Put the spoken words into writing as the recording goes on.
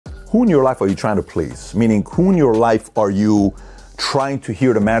Who in your life are you trying to please? Meaning, who in your life are you trying to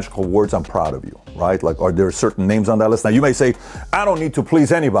hear the magical words, I'm proud of you, right? Like, are there certain names on that list? Now, you may say, I don't need to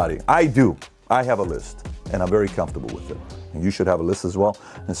please anybody. I do. I have a list, and I'm very comfortable with it. And you should have a list as well,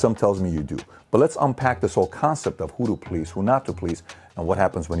 and some tells me you do. But let's unpack this whole concept of who to please, who not to please, and what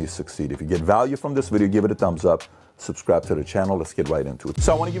happens when you succeed. If you get value from this video, give it a thumbs up. Subscribe to the channel. Let's get right into it.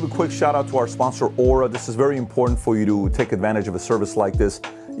 So I want to give a quick shout out to our sponsor, Aura. This is very important for you to take advantage of a service like this.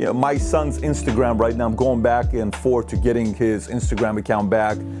 You know, my son's Instagram right now, I'm going back and forth to getting his Instagram account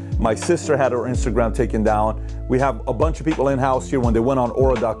back. My sister had her Instagram taken down. We have a bunch of people in-house here. When they went on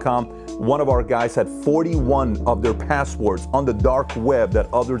Aura.com, one of our guys had 41 of their passwords on the dark web that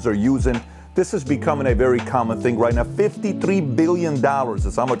others are using. This is becoming a very common thing right now. $53 billion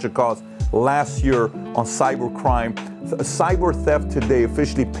is how much it cost last year on cybercrime. Cyber theft today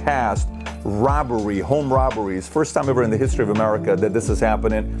officially passed robbery, home robberies. First time ever in the history of America that this is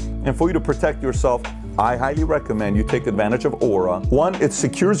happening. And for you to protect yourself, I highly recommend you take advantage of Aura. 1, it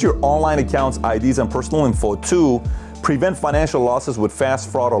secures your online accounts, IDs, and personal info. 2, prevent financial losses with fast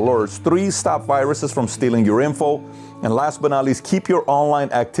fraud alerts. 3, stop viruses from stealing your info. And last but not least, keep your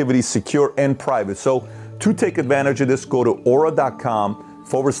online activities secure and private. So to take advantage of this, go to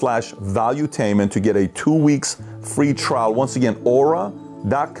aura.com/Valuetainment to get a 2 weeks free trial. Once again,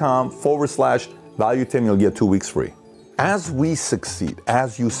 aura.com/Valuetainment, you'll get 2 weeks free. As we succeed,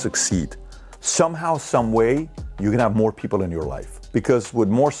 as you succeed, somehow, some way, you can have more people in your life. Because with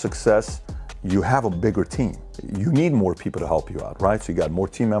more success, you have a bigger team. You need more people to help you out, right? So you got more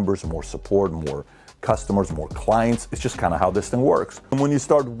team members, more support, more customers, more clients. It's just kind of how this thing works. And when you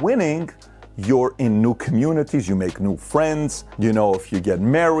start winning, you're in new communities, you make new friends. You know, if you get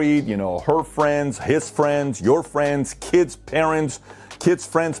married, you know, her friends, his friends, your friends, kids' parents, kids'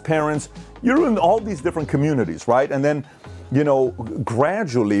 friends' parents. You're in all these different communities, right? And then, you know,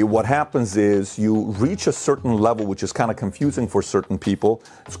 gradually what happens is you reach a certain level, which is kind of confusing for certain people.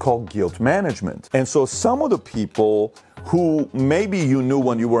 It's called guilt management. And so some of the people who maybe you knew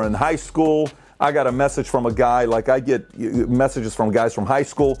when you were in high school, I got a message from a guy, like I get messages from guys from high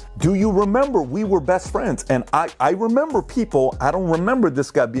school. Do you remember we were best friends? And I remember people, I don't remember this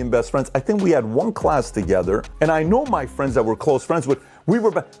guy being best friends. I think we had one class together, and I know my friends that were close friends with, we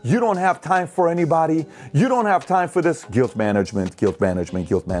were, you don't have time for anybody. You don't have time for this. Guilt management, guilt management,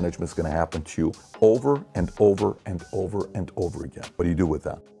 guilt management is going to happen to you over and over and over and over again. What do you do with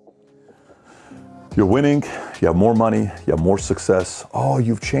that? You're winning, you have more money, you have more success. Oh,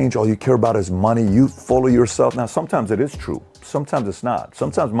 you've changed, all you care about is money, you follow yourself. Now, sometimes it is true, sometimes it's not.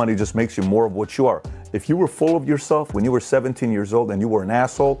 Sometimes money just makes you more of what you are. If you were full of yourself when you were 17 years old and you were an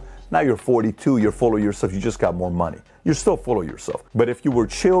asshole, now you're 42, you're full of yourself, you just got more money. You're still full of yourself. But if you were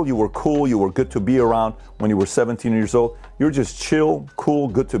chill, you were cool, you were good to be around when you were 17 years old, you're just chill, cool,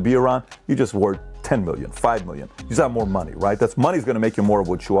 good to be around, you just were 10 million, 5 million. You just have more money, right? That's money's going to make you more of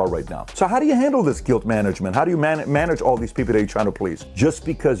what you are right now. So how do you handle this guilt management? How do you manage all these people that you're trying to please? Just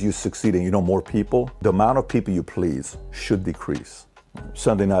because you succeed and you know more people, the amount of people you please should decrease.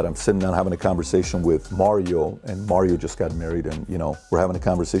 Sunday night, I'm sitting down having a conversation with Mario, and Mario just got married, and you know, we're having a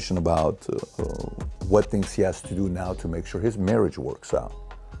conversation about what things he has to do now to make sure his marriage works out.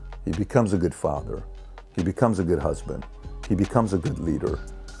 He becomes a good father. He becomes a good husband. He becomes a good leader.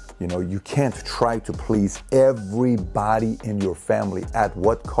 You know, you can't try to please everybody in your family. At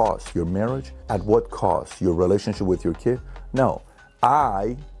what cost? Your marriage? At what cost? Your relationship with your kid? No,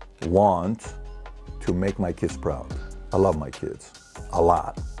 I want to make my kids proud. I love my kids a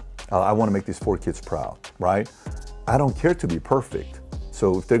lot. I want to make these 4 kids proud, right? I don't care to be perfect.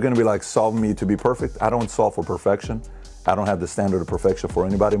 So if they're going to be like solving me to be perfect, I don't solve for perfection. I don't have the standard of perfection for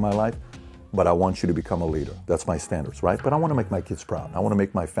anybody in my life. But I want you to become a leader. That's my standards, right? But I want to make my kids proud. I want to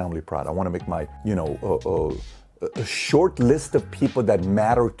make my family proud. I want to make my, you know, a short list of people that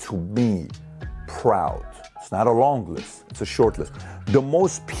matter to me proud. It's not a long list. It's a short list. The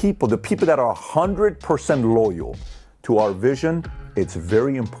most people, the people that are 100% loyal to our vision, it's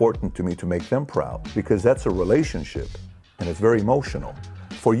very important to me to make them proud because that's a relationship and it's very emotional.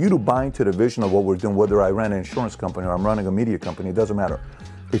 For you to buy into the vision of what we're doing, whether I ran an insurance company or I'm running a media company, it doesn't matter.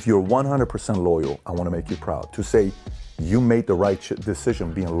 If you're 100% loyal, I want to make you proud. To say you made the right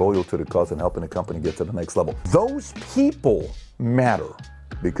decision being loyal to the cause and helping the company get to the next level. Those people matter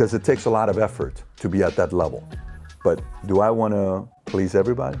because it takes a lot of effort to be at that level. But do I want to please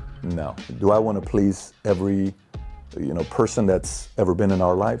everybody? No. Do I want to please every, you know, person that's ever been in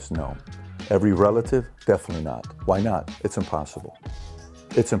our lives? No. Every relative? Definitely not. Why not? It's impossible.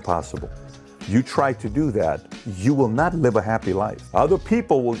 It's impossible. You try to do that, you will not live a happy life. Other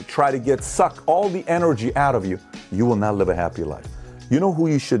people will try to suck all the energy out of you. You will not live a happy life. You know who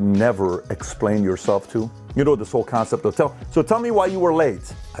you should never explain yourself to? You know this whole concept of tell me why you were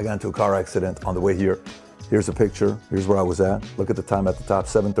late. I got into a car accident on the way here. Here's a picture. Here's where I was at. Look at the time at the top,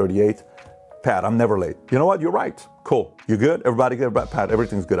 7:38. Pat, I'm never late. You know what? You're right. Cool. You good? Everybody good? Pat,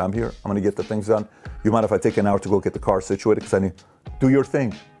 everything's good. I'm here. I'm going to get the things done. You mind if I take an hour to go get the car situated? Because I need do your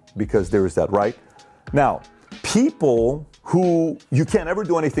thing. Because there is that, right? Now, people who you can't ever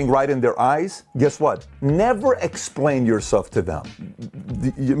do anything right in their eyes, guess what? Never explain yourself to them.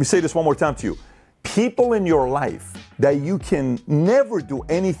 Let me say this one more time to you. People in your life that you can never do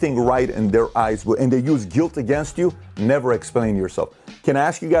anything right in their eyes and they use guilt against you, never explain yourself. Can I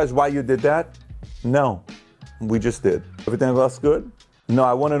ask you guys why you did that? No, we just did. Everything else good? No,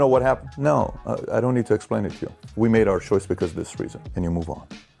 I want to know what happened. No, I don't need to explain it to you. We made our choice because of this reason, and you move on.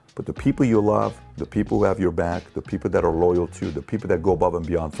 But the people you love, the people who have your back, the people that are loyal to you, the people that go above and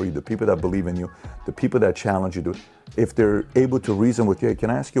beyond for you, the people that believe in you, the people that challenge you, if they're able to reason with you, hey, can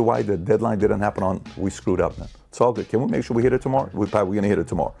I ask you why the deadline didn't happen on, we screwed up, man. It's all good. Can we make sure we hit it tomorrow? We're going to hit it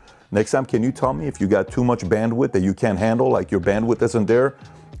tomorrow. Next time, can you tell me if you got too much bandwidth that you can't handle, like your bandwidth isn't there?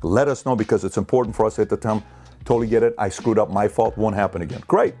 Let us know because it's important for us at the time. Totally get it. I screwed up. My fault. Won't happen again.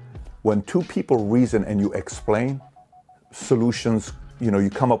 Great. When two people reason and you explain, solutions, you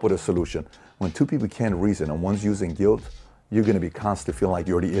come up with a solution. When two people can't reason and one's using guilt, you're going to be constantly feeling like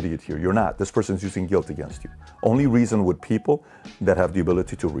you're the idiot here. You're not. This person's using guilt against you. Only reason with people that have the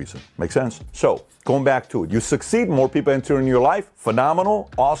ability to reason. Make sense? So, going back to it. You succeed, more people enter in your life. Phenomenal.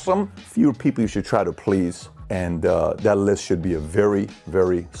 Awesome. Fewer people you should try to please. And that list should be a very,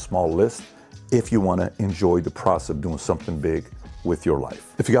 very small list if you want to enjoy the process of doing something big with your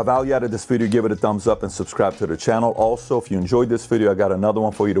life. If you got value out of this video, give it a thumbs up and subscribe to the channel. Also, if you enjoyed this video, I got another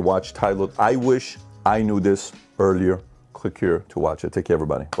one for you to watch titled, I Wish I Knew This Earlier. Click here to watch it. Take care,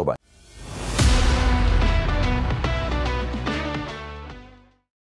 everybody. Bye-bye.